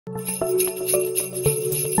Hi,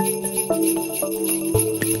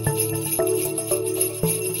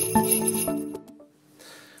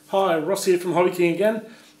 Ross here from HobbyKing again.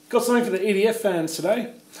 Got something for the EDF fans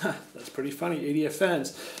today. That's pretty funny, EDF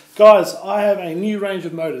fans. Guys, I have a new range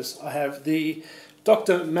of motors. I have the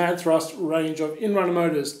Dr. Mad Thrust range of Inrunner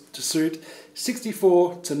motors to suit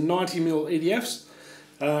 64 to 90mm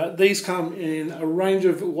EDFs. These come in a range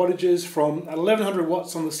of wattages from 1100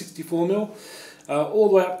 watts on the 64mm all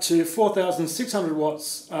the way up to 4600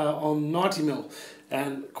 watts on 90mm,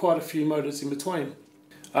 and quite a few motors in between.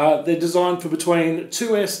 They're designed for between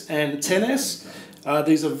 2S and 10S.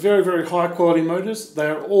 These are very, very high quality motors. They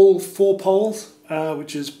are all 4 poles,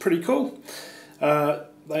 which is pretty cool.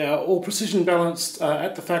 They are all precision balanced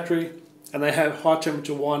at the factory, and they have high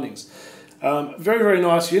temperature windings. Very, very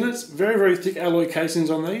nice units. Very, very thick alloy casings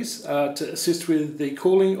on these to assist with the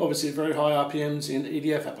cooling. Obviously very high RPMs in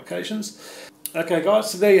EDF applications. Okay guys,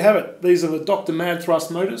 so there you have it. These are the Dr. Mad Thrust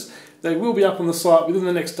motors. They will be up on the site within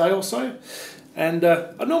the next day or so. And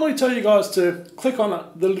I normally tell you guys to click on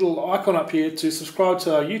the little icon up here to subscribe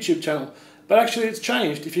to our YouTube channel, but actually it's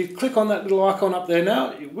changed. If you click on that little icon up there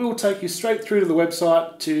now, it will take you straight through to the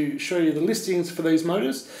website to show you the listings for these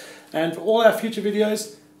motors. And for all our future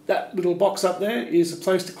videos, that little box up there is a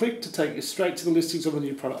place to click to take you straight to the listings of the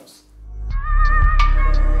new products.